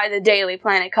created by the Daily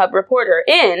Planet Cub reporter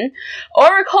in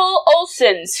Oracle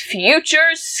Olsen's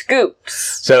Future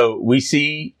Scoops. So we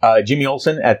see Jimmy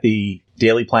Olsen at the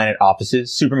Daily Planet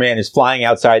offices. Superman is flying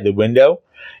outside the window,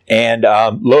 and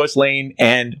Lois Lane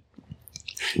and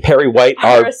Perry White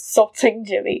are assaulting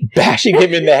Jimmy, bashing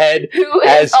him in the head, who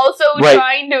is also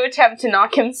trying to attempt to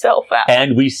knock himself out.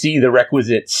 And we see the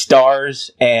requisite stars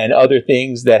and other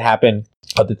things that happen,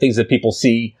 other things that people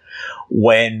see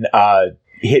when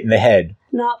hit in the head.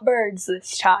 Not birds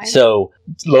this time. So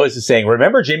Lois is saying,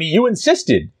 "Remember, Jimmy, you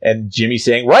insisted." And Jimmy's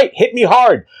saying, "Right, hit me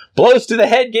hard. Blows to the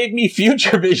head gave me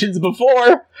future visions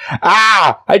before.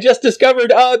 I just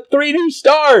discovered 3 new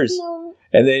stars." No.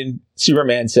 And then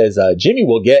Superman says, Jimmy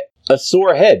will get a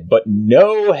sore head, but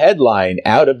no headline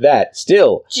out of that.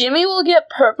 Still, Jimmy will get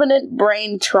permanent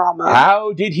brain trauma.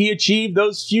 How did he achieve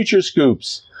those future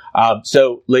scoops?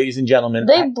 So, ladies and gentlemen...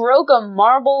 They broke a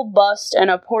marble bust and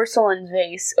a porcelain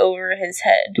vase over his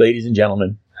head. Ladies and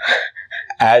gentlemen,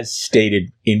 as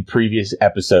stated in previous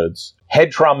episodes,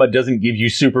 head trauma doesn't give you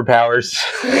superpowers.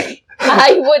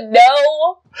 I would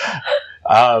know.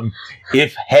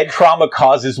 If head trauma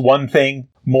causes one thing,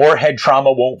 more head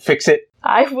trauma won't fix it.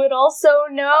 I would also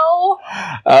know.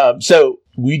 So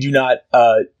we do not,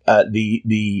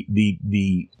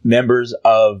 the members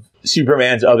of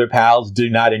Superman's other pals do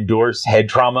not endorse head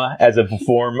trauma as a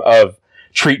form of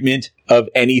treatment of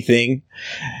anything,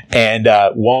 and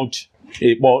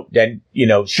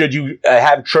should you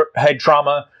have head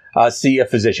trauma, see a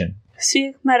physician.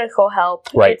 Seek medical help.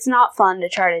 Right. It's not fun to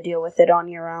try to deal with it on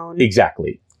your own.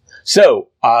 Exactly. So,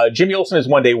 Jimmy Olsen is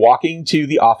one day walking to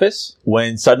the office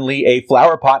when suddenly a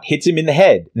flower pot hits him in the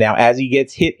head. Now, as he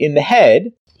gets hit in the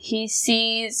head, he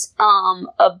sees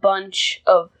a bunch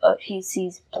of he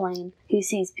sees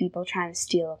people trying to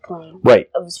steal a plane. Right.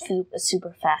 A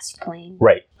super fast plane.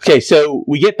 Right. Okay, so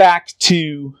we get back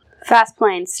to fast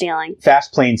plane stealing.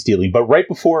 But right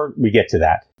before we get to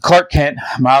that, Clark Kent,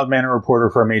 mild-mannered reporter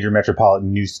for a major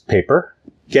metropolitan newspaper,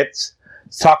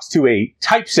 talks to a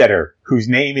typesetter whose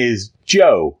name is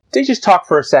Joe. They just talk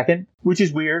for a second, which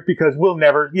is weird because we'll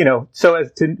never,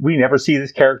 we never see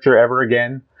this character ever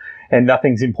again, and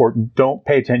nothing's important. Don't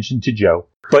pay attention to Joe.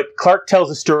 But Clark tells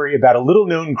a story about a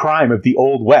little-known crime of the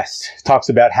Old West. Talks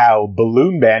about how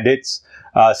balloon bandits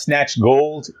snatched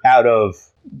gold out of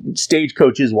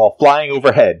stagecoaches while flying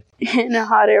overhead. In a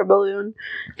hot air balloon.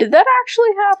 Did that actually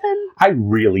happen? I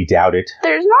really doubt it.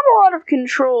 There's not a lot of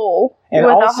control with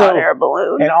a hot air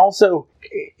balloon. And also,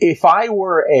 if I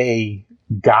were a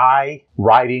guy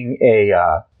riding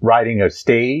a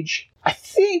stage, I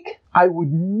think I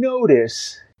would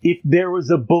notice if there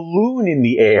was a balloon in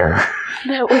the air.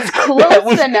 That was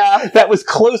close enough. That was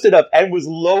close enough and was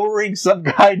lowering some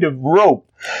kind of rope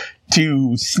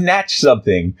to snatch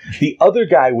something. The other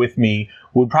guy with me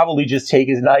would probably just take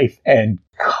his knife and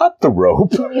cut the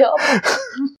rope. Yep.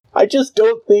 I just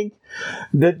don't think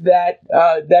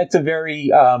that's a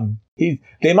very...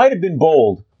 they might have been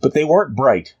bold, but they weren't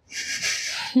bright.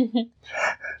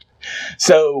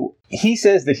 So he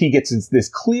says that he gets this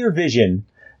clear vision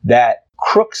that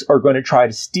crooks are going to try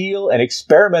to steal an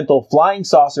experimental flying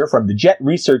saucer from the jet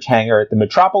research hangar at the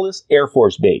Metropolis Air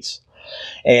Force Base.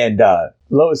 And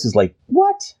Lois is like,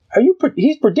 what?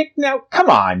 He's predicting now? Come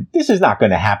on, this is not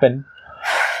going to happen.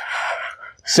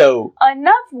 So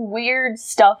enough weird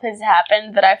stuff has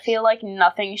happened that I feel like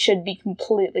nothing should be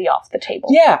completely off the table.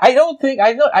 Yeah,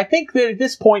 I think that at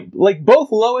this point, like,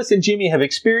 both Lois and Jimmy have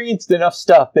experienced enough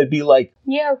stuff that'd be like,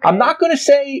 yeah, okay. I'm not going to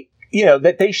say,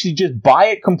 that they should just buy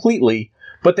it completely,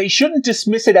 but they shouldn't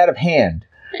dismiss it out of hand.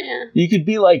 Yeah. You could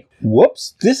be like,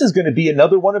 whoops, this is going to be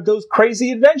another one of those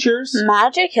crazy adventures.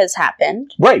 Magic has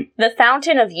happened. Right. The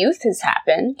Fountain of Youth has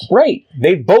happened. Right.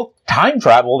 They've both time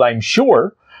traveled, I'm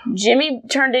sure. Jimmy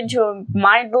turned into a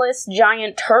mindless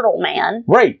giant turtle man.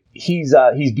 Right. He's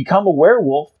become a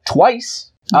werewolf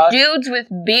twice. Dudes with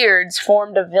beards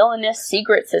formed a villainous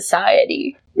secret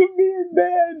society. The Beard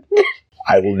Man.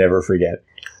 I will never forget.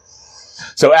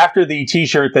 So after the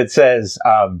T-shirt that says,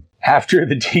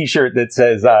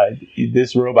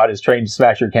 this robot is trained to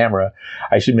smash your camera,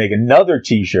 I should make another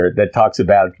T-shirt that talks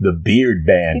about the Beard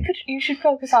Band. You should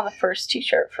focus on the first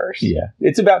T-shirt first. Yeah,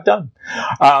 it's about done.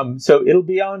 So it'll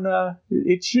be on.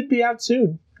 It should be out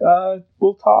soon.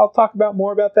 I'll talk about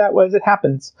more about that as it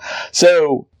happens.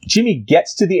 So Jimmy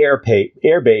gets to the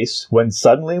air base when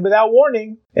suddenly, without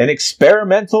warning, an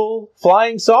experimental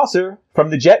flying saucer from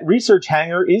the jet research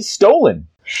hangar is stolen.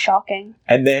 Shocking.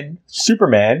 And then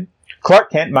Superman,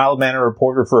 Clark Kent, mild-mannered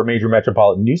reporter for a major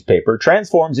metropolitan newspaper,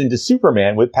 transforms into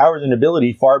Superman with powers and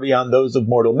ability far beyond those of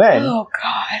mortal men. Oh,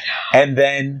 God. And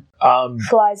then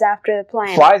flies after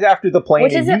the plane.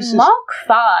 Which is at Mach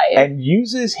 5. And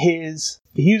uses his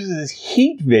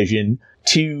heat vision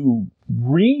to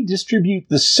redistribute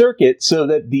the circuit so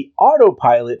that the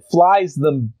autopilot flies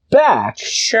them back.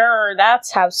 Sure,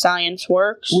 that's how science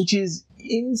works. Which is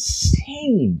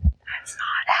insane. That's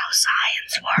not how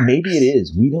science works. Maybe it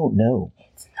is. We don't know.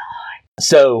 It's not.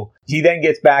 So he then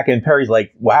gets back and Perry's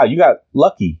like, wow, you got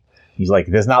lucky. He's like,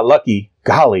 that's not lucky.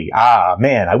 Golly,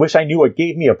 man, I wish I knew what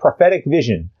gave me a prophetic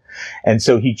vision. And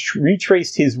so he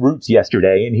retraced his roots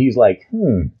yesterday and he's like,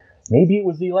 maybe it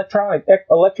was the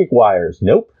electric wires.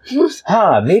 Nope.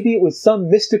 Maybe it was some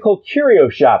mystical curio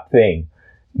shop thing.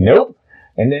 Nope.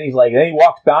 And then then he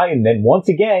walks by and then once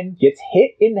again gets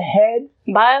hit in the head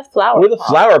by a flower with a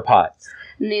flower pot.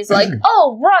 And he's like,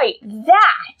 oh, right,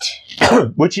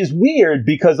 that. Which is weird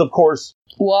because, of course...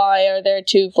 Why are there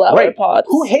two flower pots?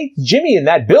 Who hates Jimmy in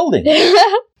that building?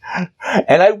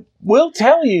 And I will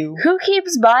tell you... Who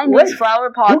keeps buying these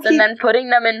flower pots and then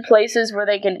putting them in places where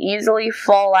they can easily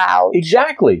fall out?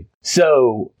 Exactly.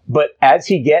 So, but as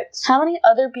he gets... How many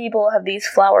other people have these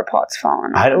flower pots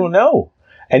fallen on? I don't know.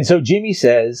 And so Jimmy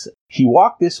says, he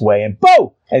walked this way and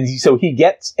boom! And so he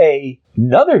gets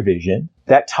another vision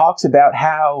that talks about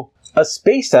how a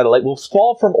space satellite will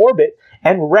fall from orbit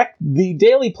and wreck the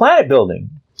Daily Planet building.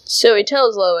 So he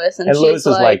tells Lois, and she's Lois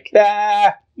is like,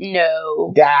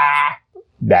 no.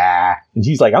 And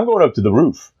she's like, I'm going up to the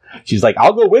roof. She's like,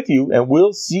 I'll go with you, and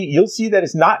we'll see. You'll see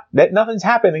that nothing's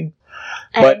happening.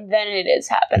 But then it is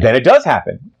happening. Then it does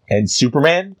happen. And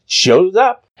Superman shows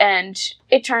up. And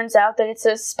it turns out that it's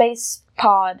a space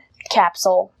pod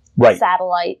capsule. Right.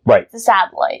 Satellite. Right. It's a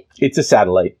satellite. It's a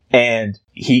satellite. And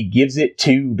he gives it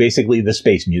to basically the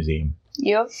Space Museum.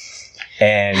 Yep.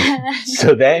 And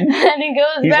so then and he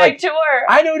goes he's back like, to work.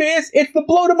 I know what it is. It's the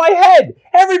blow to my head.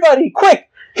 Everybody, quick,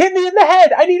 hit me in the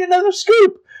head. I need another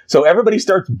scoop. So everybody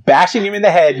starts bashing him in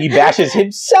the head. He bashes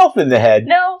himself in the head.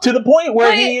 No. To the point where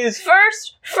Wait, he is...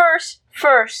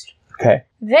 First. Okay.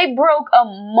 They broke a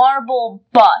marble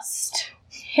bust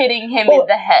hitting him Well, in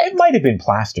the head. It might have been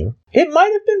plaster.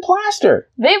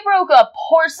 They broke a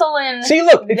porcelain See,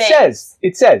 look, it vase.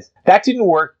 says, that didn't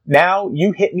work. Now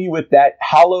you hit me with that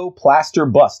hollow plaster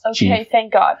bust, Okay, Chief.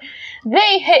 thank God.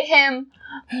 They hit him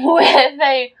with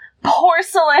a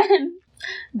porcelain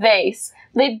vase.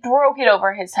 They broke it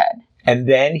over his head And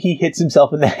then he hits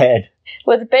himself in the head.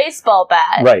 with a baseball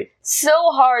bat. Right. So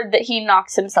hard that he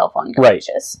knocks himself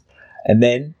unconscious. And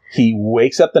then he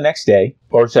wakes up the next day,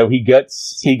 or so he goes,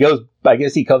 I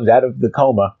guess he comes out of the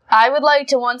coma. I would like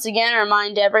to once again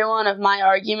remind everyone of my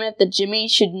argument that Jimmy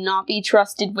should not be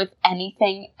trusted with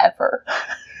anything ever.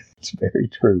 It's very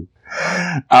true.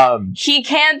 He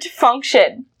can't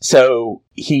function. So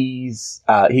he's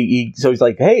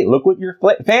like, hey, look what your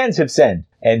fans have sent.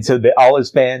 And so all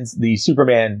his fans, the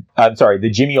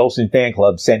Jimmy Olsen fan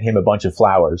club sent him a bunch of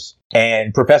flowers.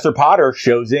 And Professor Potter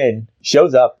shows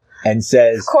up and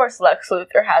says, Of course Lex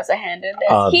Luthor has a hand in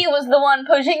this. He was the one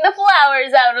pushing the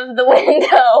flowers out of the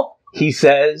window. He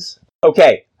says,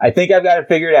 okay, I think I've got it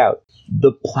figured out.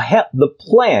 The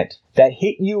plant that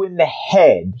hit you in the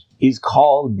head is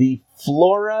called the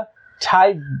Flora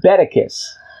Tibeticus.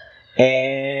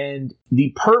 And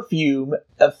the perfume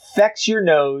affects your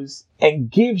nose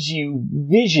and gives you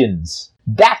visions.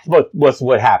 That's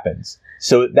what happens.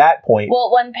 So at that point...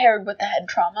 Well, when paired with the head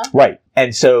trauma. Right.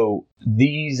 And so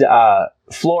these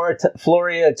Flora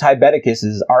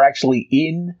Tibeticus are actually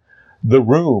in the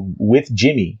room with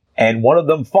Jimmy. And one of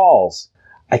them falls.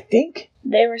 I think...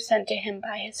 They were sent to him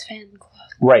by his fan club.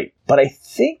 Right. But I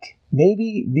think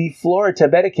maybe the Flora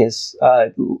Tibeticus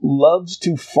loves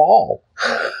to fall.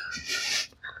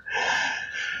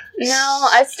 No,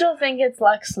 I still think it's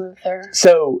Lex Luthor.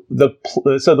 So the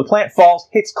plant falls,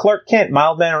 hits Clark Kent,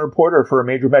 mild-mannered reporter for a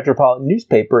major metropolitan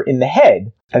newspaper, in the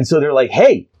head. And so they're like,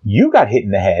 hey, you got hit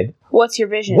in the head. What's your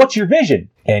vision?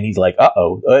 And he's like,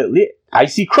 I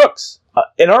see crooks.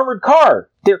 An armored car.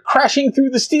 They're crashing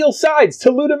through the steel sides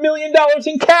to loot $1 million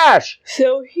in cash.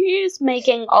 So he's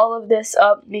making all of this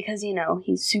up because,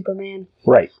 he's Superman.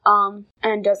 Right.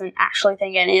 And doesn't actually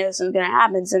think any of this is going to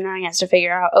happen. So now he has to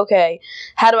figure out, okay,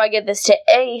 how do I get this to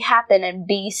A, happen, and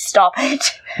B, stop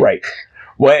it? Right.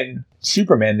 When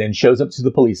Superman then shows up to the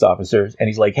police officers and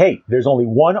he's like, hey, there's only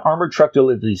one armored truck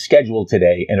delivery scheduled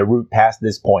today and a route past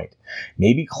this point.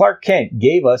 Maybe Clark Kent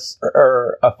gave us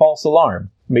a false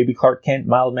alarm. Maybe Clark Kent,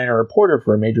 mild-mannered reporter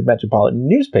for a major metropolitan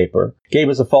newspaper, gave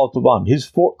us a false alarm.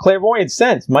 His clairvoyant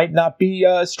sense might not be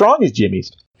as strong as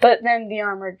Jimmy's. But then the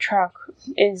armored truck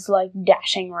is,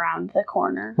 dashing around the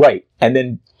corner. Right. And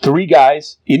then 3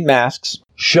 guys in masks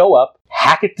show up,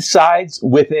 hack at the sides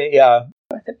with a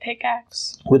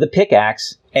pickaxe,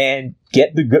 and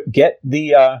get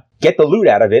the loot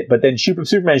out of it. But then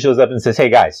Superman shows up and says, hey,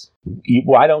 guys,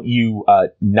 why don't you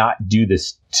not do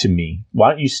this to me? Why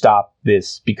don't you stop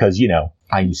this? Because,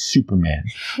 I'm Superman.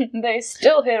 They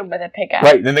still hit him with a pickaxe.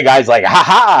 Right. Then the guy's like,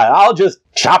 I'll just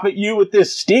chop at you with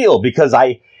this steel because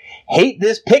I hate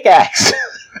this pickaxe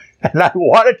and I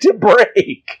want it to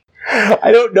break.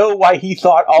 I don't know why he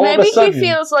thought of a sudden. Maybe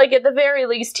he feels like at the very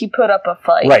least he put up a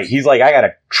fight. Right. He's like, I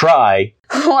gotta try.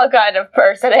 What kind of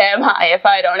person am I if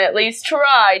I don't at least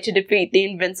try to defeat the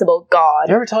invincible god?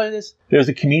 Did I ever tell you this? There was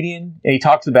a comedian and he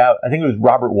talks about, I think it was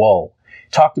Robert Wall,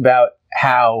 talked about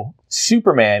how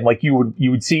Superman, you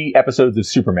would see episodes of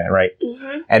Superman, right?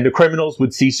 Mm-hmm. And the criminals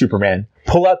would see Superman,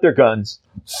 pull out their guns,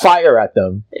 fire at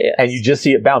them, yes. And you just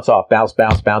see it bounce off, bounce,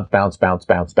 bounce, bounce, bounce, bounce,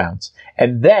 bounce, bounce.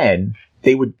 And then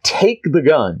they would take the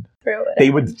gun, they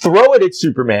would throw it at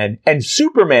Superman, and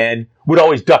Superman would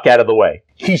always duck out of the way.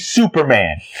 He's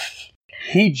Superman.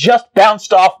 He just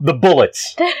bounced off the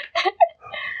bullets.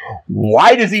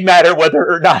 Why does he matter whether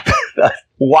or not...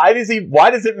 Why does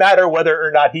it matter whether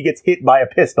or not he gets hit by a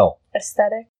pistol?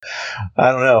 Aesthetic?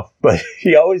 I don't know, but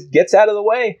he always gets out of the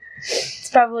way.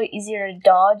 It's probably easier to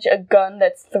dodge a gun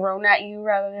that's thrown at you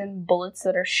rather than bullets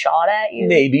that are shot at you.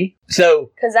 Maybe.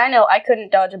 So... Because I know I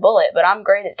couldn't dodge a bullet, but I'm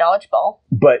great at dodgeball.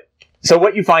 But, so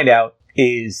what you find out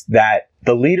is that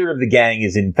the leader of the gang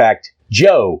is in fact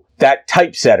Joe, that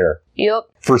typesetter. Yep.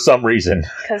 For some reason.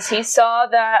 Because he saw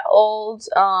that old,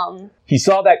 He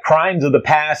saw that Crimes of the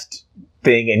Past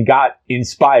thing and got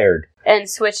inspired. and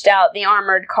switched out the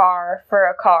armored car for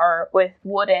a car with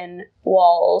wooden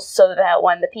walls so that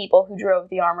when the people who drove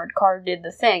the armored car did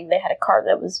the thing, they had a car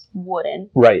that was wooden.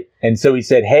 Right. And so he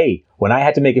said, hey, when I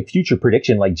had to make a future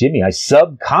prediction like Jimmy, I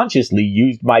subconsciously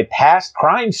used my past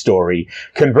crime story,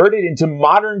 converted into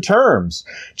modern terms.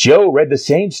 Joe read the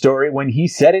same story when he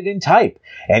said it in type,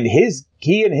 and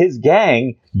he and his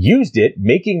gang used it,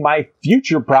 making my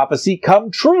future prophecy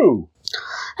come true.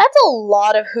 That's a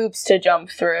lot of hoops to jump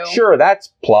through. Sure,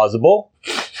 that's plausible.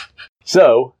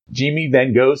 So Jimmy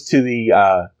then goes to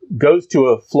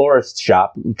a florist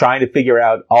shop, trying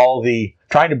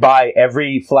to buy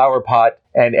every flower pot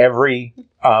and every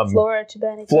Flora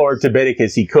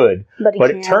Tibeticus he could.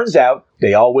 But it turns out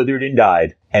they all withered and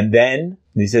died. And then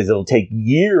he says it'll take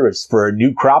years for a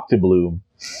new crop to bloom.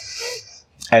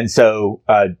 And so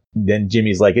then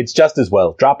Jimmy's like, it's just as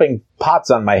well. Dropping pots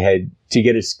on my head to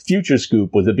get a future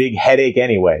scoop was a big headache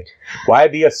anyway. Why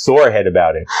be a sore head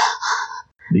about it?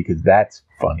 Because that's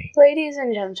funny. Ladies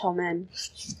and gentlemen,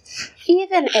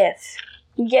 even if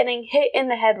getting hit in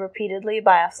the head repeatedly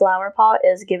by a flower pot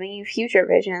is giving you future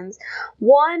visions,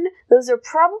 1, those are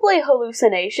probably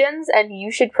hallucinations and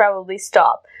you should probably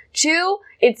stop. 2,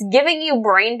 it's giving you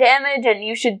brain damage and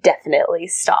you should definitely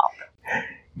stop.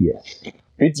 Yes.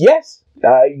 Yes,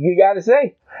 you gotta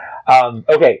say.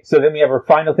 Okay, so then we have our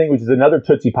final thing, which is another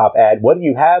Tootsie Pop ad. What do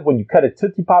you have when you cut a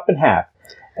Tootsie Pop in half?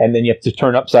 And then you have to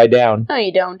turn upside down. No,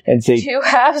 you don't. And say, 2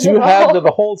 halves of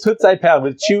a whole Tootsie Pound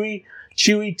with chewy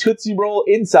Tootsie Roll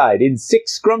inside in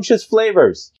 6 scrumptious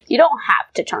flavors. You don't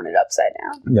have to turn it upside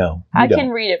down. No, I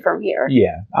can read it from here.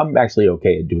 Yeah, I'm actually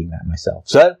okay at doing that myself.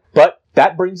 But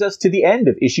that brings us to the end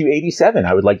of issue 87.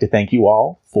 I would like to thank you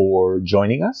all for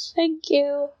joining us. Thank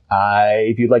you.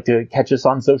 If you'd like to catch us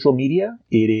on social media,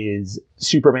 it is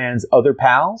Superman's Other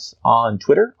Pals on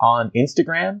Twitter, on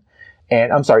Instagram,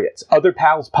 and it's Other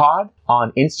Pals Pod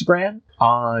on Instagram,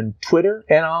 on Twitter,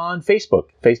 and on Facebook.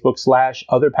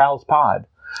 Facebook/Other Pals Pod.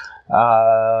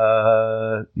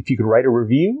 If you could write a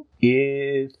review,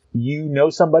 if you know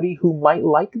somebody who might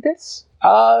like this,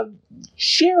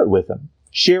 share it with them.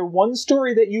 Share one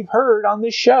story that you've heard on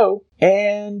this show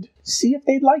and see if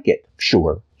they'd like it.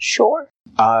 Sure.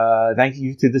 Thank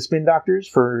you to the Spin Doctors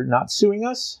for not suing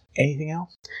us. Anything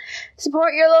else?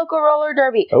 Support your local roller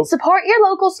derby. Oh. Support your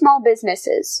local small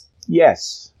businesses.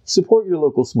 Yes. Support your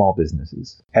local small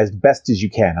businesses as best as you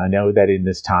can. I know that in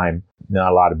this time,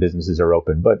 not a lot of businesses are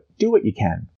open, but do what you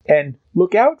can. And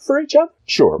look out for each other.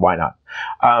 Sure, why not?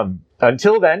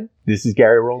 Until then, this is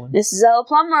Gary Rowland. This is Ella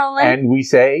Plum Rowland. And we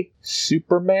say,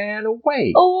 Superman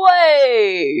away.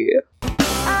 Away!